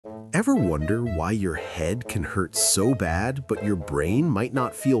Ever wonder why your head can hurt so bad, but your brain might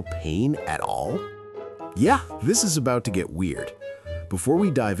not feel pain at all? Yeah, this is about to get weird. Before we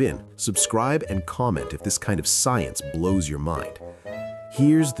dive in, subscribe and comment if this kind of science blows your mind.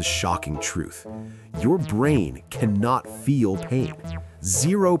 Here's the shocking truth. Your brain cannot feel pain.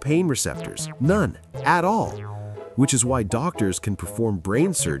 Zero pain receptors, none at all. Which is why doctors can perform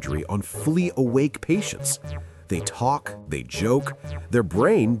brain surgery on fully awake patients. They talk, they joke, their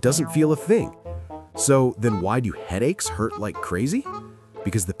brain doesn't feel a thing. So then why do headaches hurt like crazy?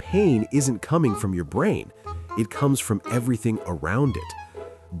 Because the pain isn't coming from your brain. It comes from everything around it.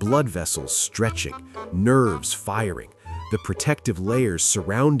 Blood vessels stretching, nerves firing, the protective layers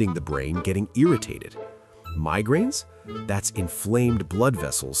surrounding the brain getting irritated. Migraines? That's inflamed blood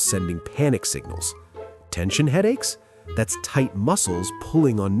vessels sending panic signals. Tension headaches? That's tight muscles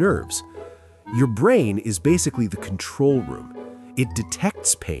pulling on nerves. Your brain is basically the control room. It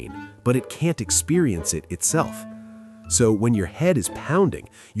detects pain, but it can't experience it itself. So when your head is pounding,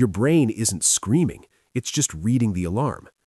 your brain isn't screaming, it's just reading the alarm.